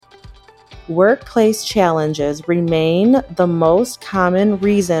Workplace challenges remain the most common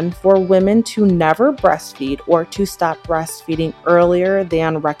reason for women to never breastfeed or to stop breastfeeding earlier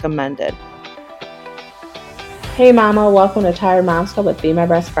than recommended. Hey mama, welcome to Tired Moms Club with Be My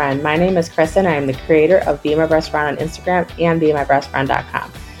Best Friend. My name is Kristen. I am the creator of Be My Best Friend on Instagram and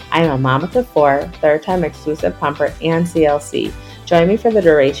BeMyBestFriend.com. I am a mom of 4, third-time exclusive pumper, and CLC. Join me for the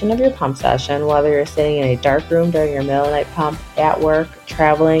duration of your pump session, whether you're sitting in a dark room during your middle of the night pump, at work,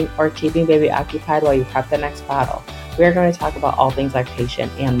 traveling, or keeping baby occupied while you prep the next bottle. We are going to talk about all things lactation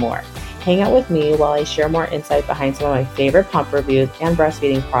and more. Hang out with me while I share more insight behind some of my favorite pump reviews and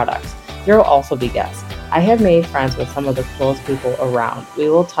breastfeeding products. There will also be guests. I have made friends with some of the coolest people around. We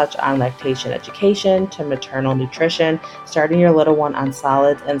will touch on lactation education to maternal nutrition, starting your little one on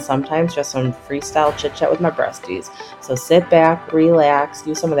solids, and sometimes just some freestyle chit chat with my breasties. So sit back, relax,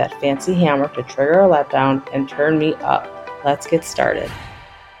 use some of that fancy hammer to trigger a letdown, and turn me up. Let's get started.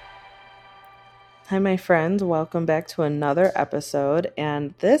 Hi, my friends. Welcome back to another episode.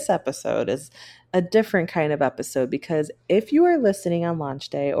 And this episode is a different kind of episode because if you are listening on launch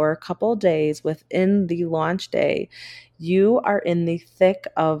day or a couple days within the launch day, you are in the thick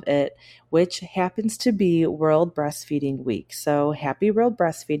of it, which happens to be World Breastfeeding Week. So happy World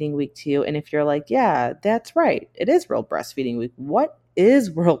Breastfeeding Week to you. And if you're like, yeah, that's right, it is World Breastfeeding Week. What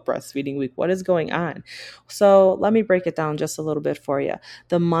is World Breastfeeding Week? What is going on? So let me break it down just a little bit for you.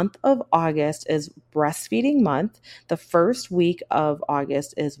 The month of August is Breastfeeding Month. The first week of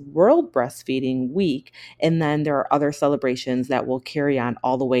August is World Breastfeeding Week. And then there are other celebrations that will carry on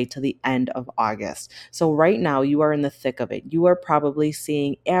all the way to the end of August. So right now you are in the thick of it. You are probably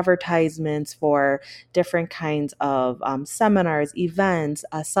seeing advertisements for different kinds of seminars, events,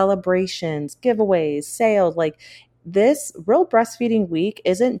 celebrations, giveaways, sales. Like this World Breastfeeding Week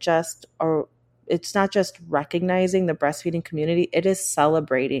isn't just it's not just recognizing the breastfeeding community, it is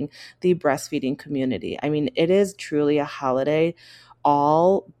celebrating the breastfeeding community. I mean, it is truly a holiday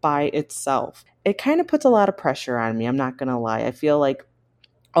all by itself. It kind of puts a lot of pressure on me, I'm not going to lie. I feel like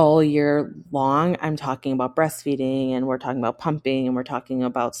all year long, I'm talking about breastfeeding and we're talking about pumping and we're talking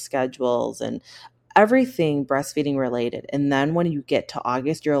about schedules and everything breastfeeding related. And then when you get to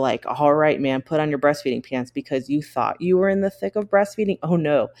August, you're like, all right, man, put on your breastfeeding pants because you thought you were in the thick of breastfeeding. Oh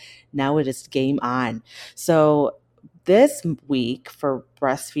no, now it is game on. So this week for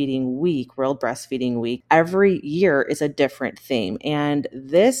Breastfeeding Week, World Breastfeeding Week, every year is a different theme. And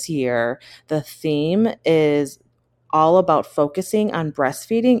this year, the theme is all about focusing on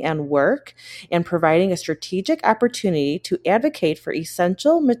breastfeeding and work and providing a strategic opportunity to advocate for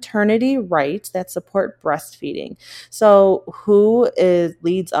essential maternity rights that support breastfeeding. So who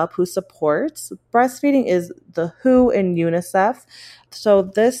leads up, who supports breastfeeding is the WHO and UNICEF. So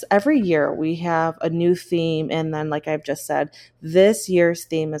this every year we have a new theme. And then like I've just said, this year's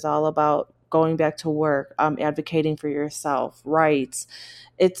theme is all about going back to work, advocating for yourself, rights.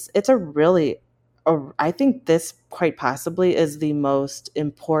 It's a really I think this quite possibly is the most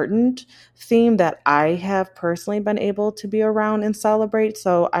important theme that I have personally been able to be around and celebrate.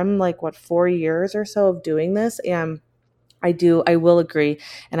 So I'm like, 4 years or so of doing this. And I will agree.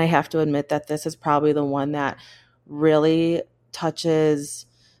 And I have to admit that this is probably the one that really touches,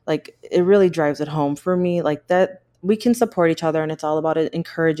 like, it really drives it home for me. Like that we can support each other and it's all about it,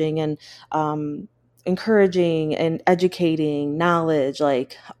 encouraging and educating knowledge,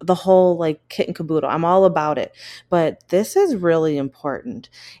 like the whole like kit and caboodle. I'm all about it. But this is really important.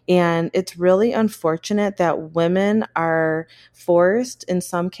 And it's really unfortunate that women are forced in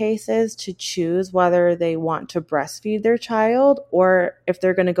some cases to choose whether they want to breastfeed their child or if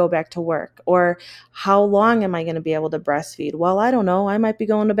they're going to go back to work, or how long am I going to be able to breastfeed? Well, I don't know. I might be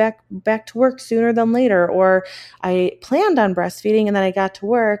going back to work sooner than later, or I planned on breastfeeding and then I got to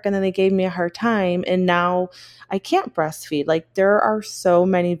work and then they gave me a hard time and now I can't breastfeed. Like there are so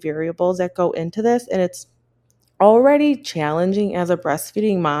many variables that go into this, and it's already challenging as a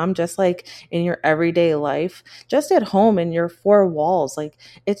breastfeeding mom, just like in your everyday life, just at home in your 4 walls. Like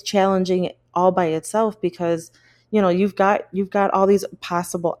it's challenging all by itself because you've got all these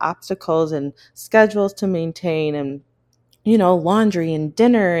possible obstacles and schedules to maintain, and laundry and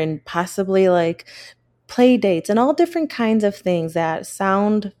dinner and possibly like play dates and all different kinds of things that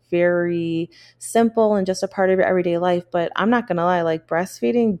sound very simple and just a part of your everyday life. But I'm not going to lie, like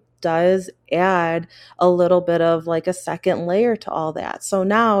breastfeeding does add a little bit of like a second layer to all that. So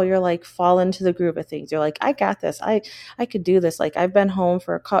now you're like fall into the groove of things. You're like, I got this. I could do this. Like I've been home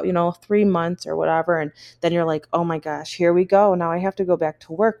for 3 months or whatever. And then you're like, oh my gosh, here we go. Now I have to go back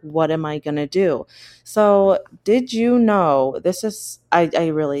to work. What am I going to do? So did you know this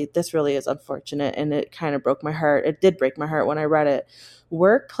really is unfortunate, and it kind of broke my heart. It did break my heart when I read it.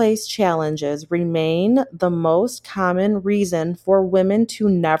 Workplace challenges remain the most common reason for women to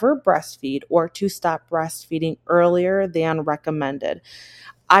never breastfeed or to stop breastfeeding earlier than recommended.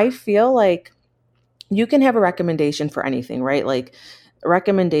 I feel like you can have a recommendation for anything, right? Like a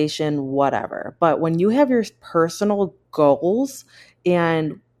recommendation, whatever. But when you have your personal goals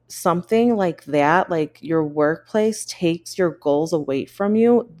and something like that, like your workplace takes your goals away from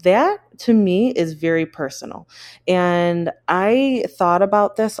you, that to me is very personal. And I thought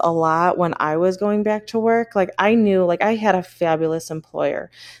about this a lot when I was going back to work. Like I knew, like I had a fabulous employer.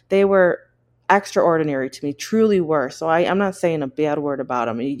 They were extraordinary to me, truly were. So I'm not saying a bad word about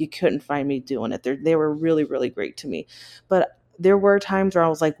them. You couldn't find me doing it. They were really, really great to me. But there were times where I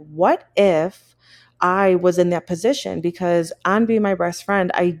was like, what if I was in that position? Because on Be My Best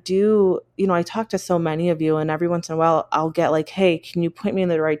Friend, I do, I talk to so many of you, and every once in a while I'll get like, hey, can you point me in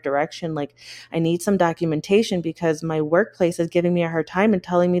the right direction? Like I need some documentation because my workplace is giving me a hard time and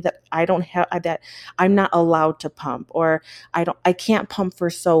telling me that that I'm not allowed to pump, or I can't pump for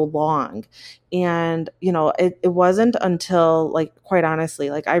so long. And, it wasn't until like, quite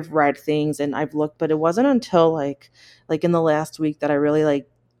honestly, like I've read things and I've looked, but it wasn't until like in the last week that I really like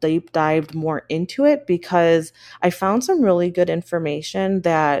deep dived more into it, because I found some really good information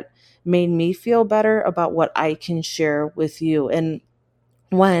that made me feel better about what I can share with you. And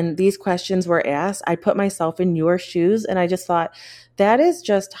when these questions were asked, I put myself in your shoes and I just thought, that is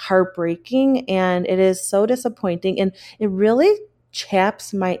just heartbreaking and it is so disappointing. And it really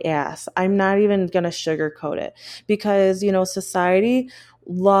chaps my ass. I'm not even going to sugarcoat it, because, society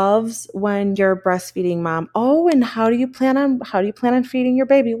loves when you're breastfeeding mom. Oh, and how do you plan on feeding your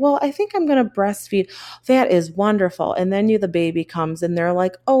baby? Well, I think I'm going to breastfeed. That is wonderful. And then the baby comes and they're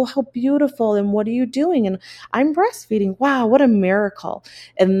like, oh, how beautiful. And what are you doing? And I'm breastfeeding. Wow, what a miracle.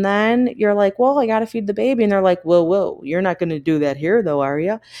 And then you're like, well, I got to feed the baby. And they're like, whoa, you're not going to do that here though, are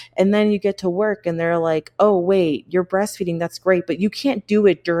you? And then you get to work and they're like, oh, wait, you're breastfeeding. That's great. But you can't do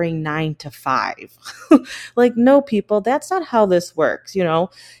it during 9 to 5. Like, no, people, that's not how this works,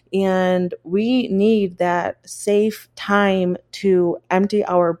 and we need that safe time to empty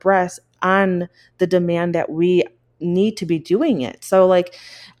our breasts on the demand that we need to be doing it. So like,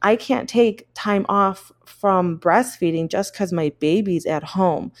 I can't take time off from breastfeeding just because my baby's at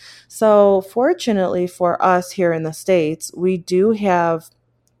home. So fortunately for us here in the States, we do have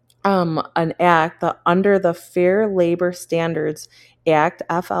an act, under the Fair Labor Standards Act,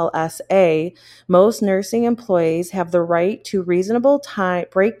 FLSA. Most nursing employees have the right to reasonable time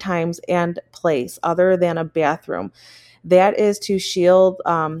break times and place other than a bathroom. That is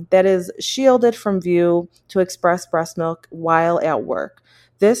shielded from view to express breast milk while at work.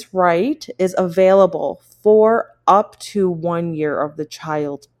 This right is available for up to 1 year of the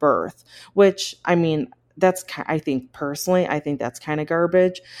child's birth, which, I mean, I think personally, I think that's kind of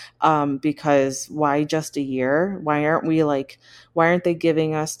garbage, because why just a year? Why aren't they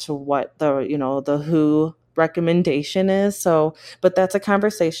giving us to what the WHO recommendation is? So, but that's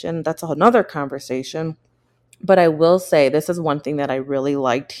that's another conversation. But I will say, this is one thing that I really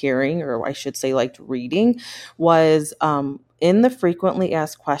liked hearing, or I should say liked reading, was in the frequently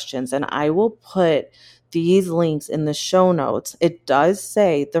asked questions, and I will put these links in the show notes. It does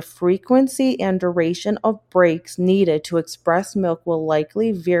say the frequency and duration of breaks needed to express milk will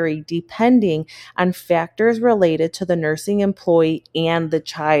likely vary depending on factors related to the nursing employee and the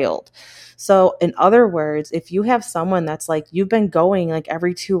child. So in other words, if you have someone that's like, you've been going like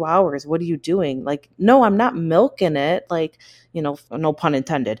every 2 hours, what are you doing? Like, no, I'm not milking it. Like, no pun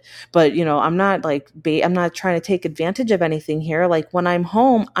intended, but I'm not like, I'm not trying to take advantage of anything here. Like when I'm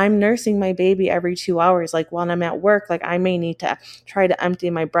home, I'm nursing my baby every 2 hours. Like when I'm at work, like I may need to try to empty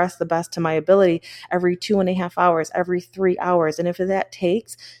my breast the best to my ability every 2.5 hours, every 3 hours. And if that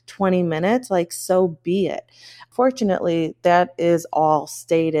takes 20 minutes, like so be it. Fortunately, that is all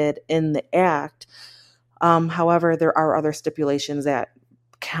stated in the act. However, there are other stipulations that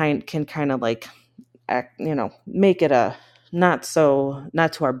can kind of like make it a not to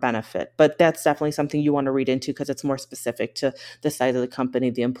our benefit, but that's definitely something you want to read into because it's more specific to the size of the company,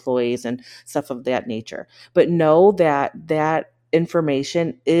 the employees, and stuff of that nature. But know that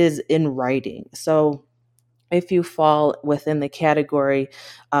information is in writing. So if you fall within the category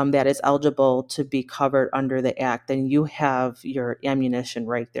that is eligible to be covered under the act, then you have your ammunition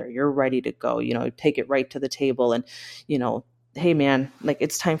right there. You're ready to go. Take it right to the table and, hey man, like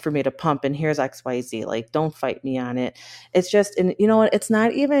it's time for me to pump and here's XYZ. Like, don't fight me on it. It's just, and you know what? It's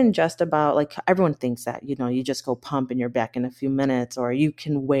not even just about, like, everyone thinks that, you just go pump and you're back in a few minutes, or you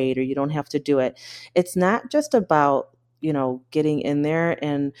can wait, or you don't have to do it. It's not just about, getting in there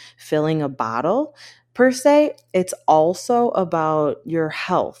and filling a bottle per se. It's also about your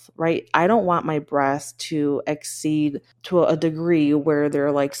health, right? I don't want my breasts to exceed to a degree where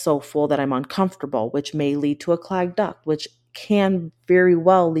they're like so full that I'm uncomfortable, which may lead to a clogged duct, which can very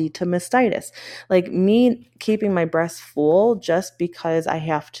well lead to mastitis. Like, me keeping my breasts full just because I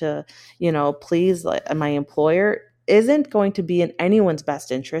have to, please my employer isn't going to be in anyone's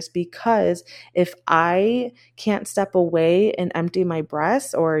best interest, because if I can't step away and empty my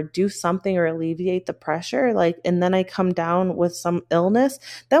breasts or do something or alleviate the pressure, like, and then I come down with some illness,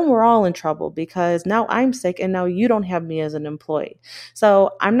 then we're all in trouble, because now I'm sick and now you don't have me as an employee. So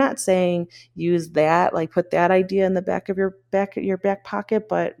I'm not saying use that, like put that idea in the back of your back pocket,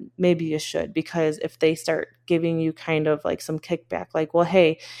 but maybe you should, because if they start giving you kind of like some kickback, like, well,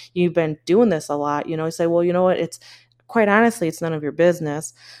 hey, you've been doing this a lot, say, well, you know what, it's quite honestly, it's none of your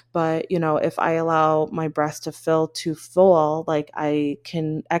business. But, if I allow my breast to fill too full, like,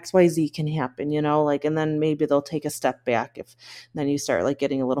 XYZ can happen, like, and then maybe they'll take a step back if then you start like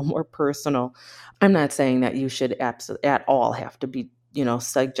getting a little more personal. I'm not saying that you should at all have to be,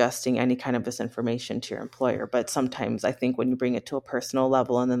 suggesting any kind of this information to your employer. But sometimes I think when you bring it to a personal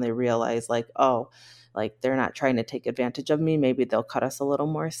level and then they realize, like, oh, like they're not trying to take advantage of me, maybe they'll cut us a little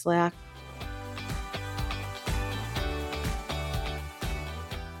more slack.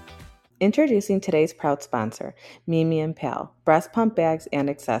 Introducing today's proud sponsor, Mimi and Pal, breast pump bags and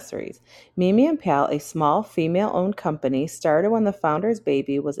accessories. Mimi and Pal, a small female-owned company, started when the founder's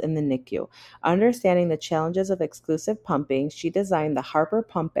baby was in the NICU. Understanding the challenges of exclusive pumping, she designed the Harper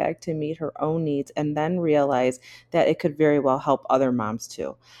pump bag to meet her own needs and then realized that it could very well help other moms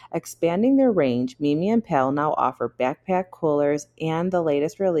too. Expanding their range, Mimi and Pal now offer backpack coolers and the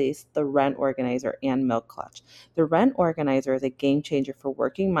latest release, the Rent Organizer and Milk Clutch. The Rent Organizer is a game changer for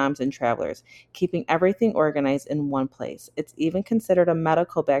working moms and travelers, keeping everything organized in one place. It's even considered a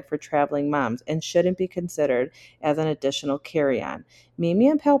medical bag for traveling moms and shouldn't be considered as an additional carry-on. Mimi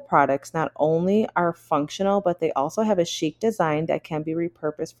and Pal products not only are functional, but they also have a chic design that can be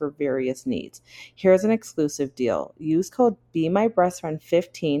repurposed for various needs. Here's an exclusive deal. Use code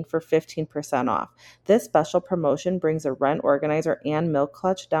BeMyBreastFriend15 for 15% off. This special promotion brings a Rent Organizer and Milk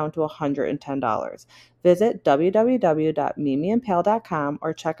Clutch down to $110. Visit www.mimiandpal.com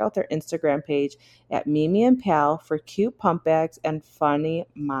or check out their Instagram page at Mimi and Pal for cute pump bags and funny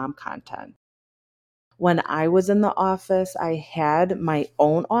mom content. When I was in the office, I had my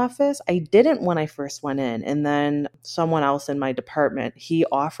own office. I didn't when I first went in. And then someone else in my department, he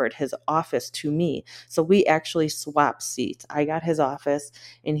offered his office to me. So we actually swapped seats. I got his office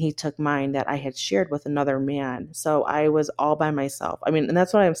and he took mine that I had shared with another man. So I was all by myself. I mean, and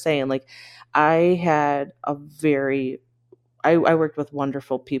that's what I'm saying. Like, I had I worked with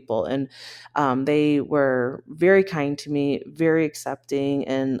wonderful people, and they were very kind to me, very accepting,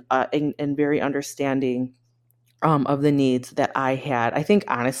 and very understanding of the needs that I had. I think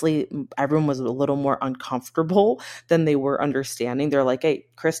honestly, everyone was a little more uncomfortable than they were understanding. They're like, "Hey,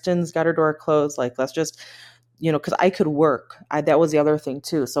 Kristen's got her door closed. Like, let's just." Because I could work. That was the other thing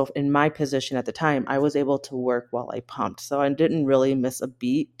too. So in my position at the time, I was able to work while I pumped. So I didn't really miss a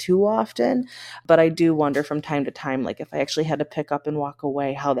beat too often. But I do wonder from time to time, like if I actually had to pick up and walk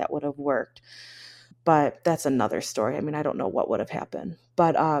away, how that would have worked. But that's another story. I mean, I don't know what would have happened.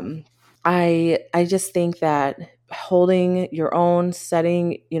 But I just think that holding your own,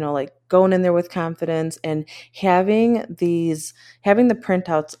 setting, like going in there with confidence and having the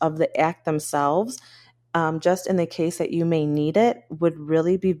printouts of the act themselves, just in the case that you may need it, would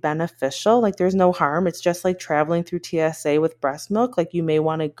really be beneficial. Like, there's no harm. It's just like traveling through TSA with breast milk. Like, you may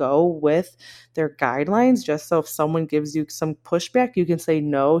want to go with their guidelines, just so if someone gives you some pushback, you can say,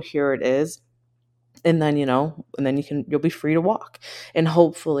 no, here it is. And then, you'll be free to walk. And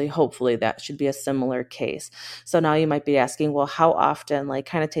hopefully that should be a similar case. So now you might be asking, well, how often, like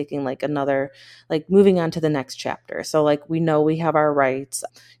kind of taking like another, like moving on to the next chapter. So like, we know we have our rights,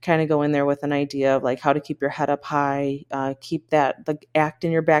 kind of go in there with an idea of like how to keep your head up high, keep the act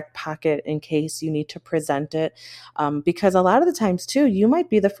in your back pocket in case you need to present it. Because a lot of the times too, you might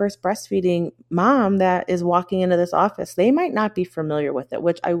be the first breastfeeding mom that is walking into this office. They might not be familiar with it,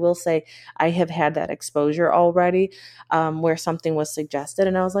 which I will say I have had that exposure already, where something was suggested.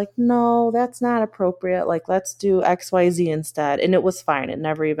 And I was like, no, that's not appropriate. Like, let's do XYZ instead. And it was fine. It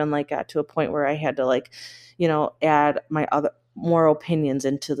never even like got to a point where I had to like, add my other more opinions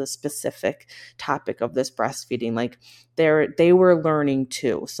into the specific topic of this breastfeeding. Like they were learning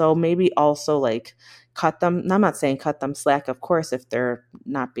too. So maybe also like cut them. I'm not saying cut them slack, of course, if they're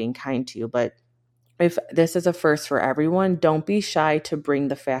not being kind to you, but if this is a first for everyone, don't be shy to bring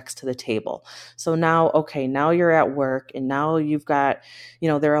the facts to the table. So now, okay, now you're at work and now you've got,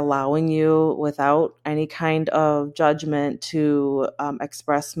 they're allowing you without any kind of judgment to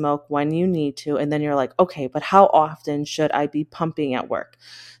express milk when you need to. And then you're like, okay, but how often should I be pumping at work?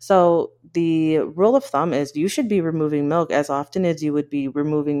 So the rule of thumb is you should be removing milk as often as you would be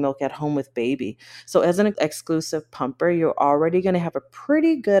removing milk at home with baby. So as an exclusive pumper, you're already going to have a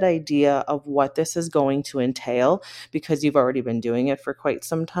pretty good idea of what this is going to entail because you've already been doing it for quite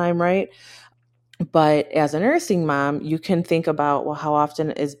some time, right? But as a nursing mom, you can think about, well, how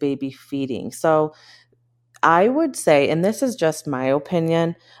often is baby feeding? So I would say, and this is just my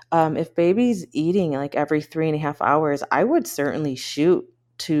opinion, if baby's eating like every 3.5 hours, I would certainly shoot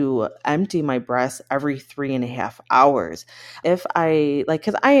to empty my breast every 3.5 hours. If I like,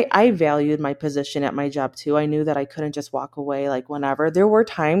 because I valued my position at my job too. I knew that I couldn't just walk away like whenever. There were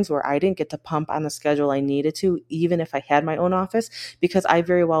times where I didn't get to pump on the schedule I needed to, even if I had my own office, because I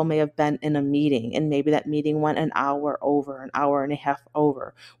very well may have been in a meeting and maybe that meeting went an hour over, an hour and a half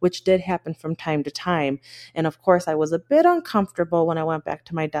over, which did happen from time to time. And of course, I was a bit uncomfortable when I went back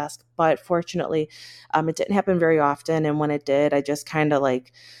to my desk, but fortunately, it didn't happen very often. And when it did, I just kind of like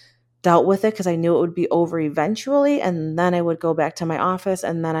dealt with it because I knew it would be over eventually. And then I would go back to my office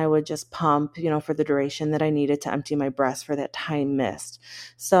and then I would just pump, for the duration that I needed to empty my breast for that time missed.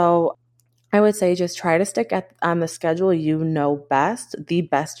 So I would say just try to stick on the schedule best, the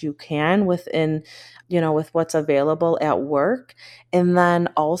best you can within, with what's available at work. And then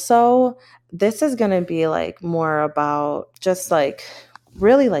also, this is going to be like more about just like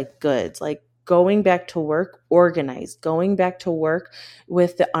really like goods, like going back to work organized, going back to work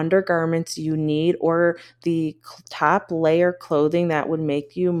with the undergarments you need or the top layer clothing that would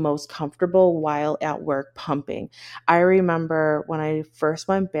make you most comfortable while at work pumping. I remember when I first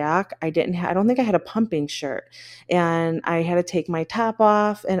went back, I don't think I had a pumping shirt and I had to take my top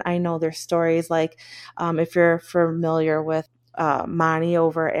off. And I know there's stories like, if you're familiar with Mani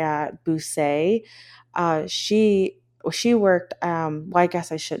over at Bousse, she worked well, I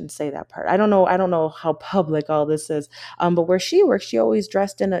guess I shouldn't say that part. I don't know how public all this is. But where she worked, she always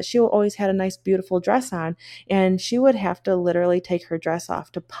had a nice beautiful dress on, and she would have to literally take her dress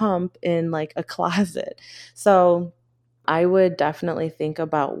off to pump in like a closet. So I would definitely think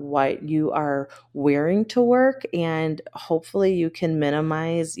about what you are wearing to work, and hopefully you can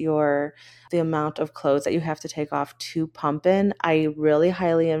minimize the amount of clothes that you have to take off to pump in. I really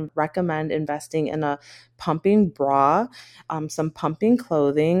highly recommend investing in a pumping bra, some pumping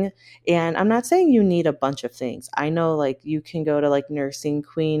clothing. And I'm not saying you need a bunch of things. I know like you can go to like Nursing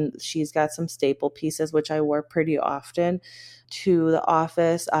Queen. She's got some staple pieces, which I wear pretty often to the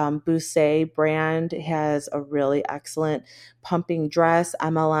office. Bousse brand has a really excellent pumping dress.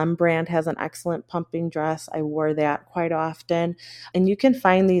 MLM brand has an excellent pumping dress. I wore that quite often. And you can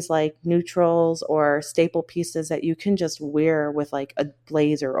find these like neutrals or staple pieces that you can just wear with like a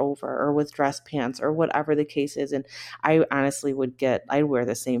blazer over or with dress pants or whatever the case is. And I honestly I'd wear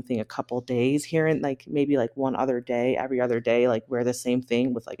the same thing a couple days here and like maybe like one other day, every other day, like wear the same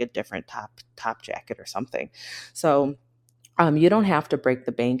thing with like a different top jacket or something. So you don't have to break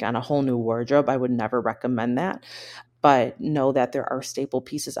the bank on a whole new wardrobe. I would never recommend that. But know that there are staple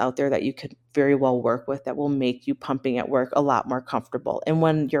pieces out there that you could very well work with that will make you pumping at work a lot more comfortable. And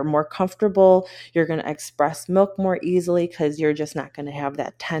when you're more comfortable, you're going to express milk more easily because you're just not going to have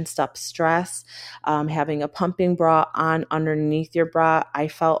that tensed up stress. Having a pumping bra on underneath your bra, I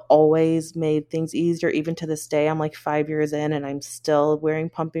felt always made things easier. Even to this day, I'm like 5 years in and I'm still wearing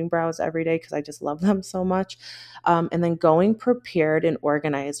pumping bras every day because I just love them so much. And then going prepared and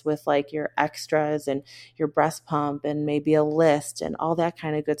organized with like your extras and your breast pump and maybe a list and all that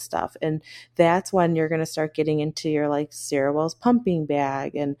kind of good stuff. And that's when you're going to start getting into your like Cerawell's pumping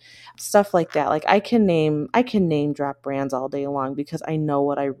bag and stuff like that. Like I can name drop brands all day long because I know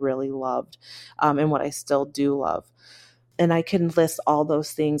what I really loved and what I still do love. And I can list all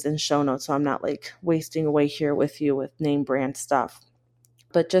those things in show notes so I'm not like wasting away here with you with name brand stuff.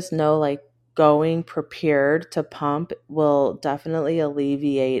 But just know like going prepared to pump will definitely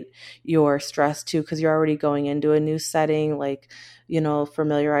alleviate your stress too, because you're already going into a new setting, like,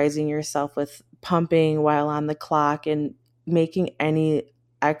 familiarizing yourself with pumping while on the clock and making any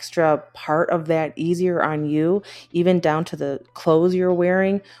extra part of that easier on you, even down to the clothes you're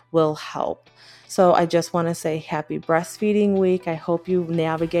wearing, will help. So I just want to say happy breastfeeding week. I hope you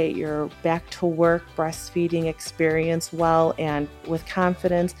navigate your back to work breastfeeding experience well and with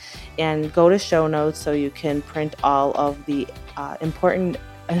confidence, and go to show notes so you can print all of the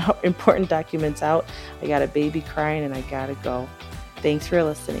important documents out. I got a baby crying and I gotta go. Thanks for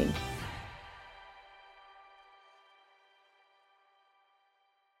listening.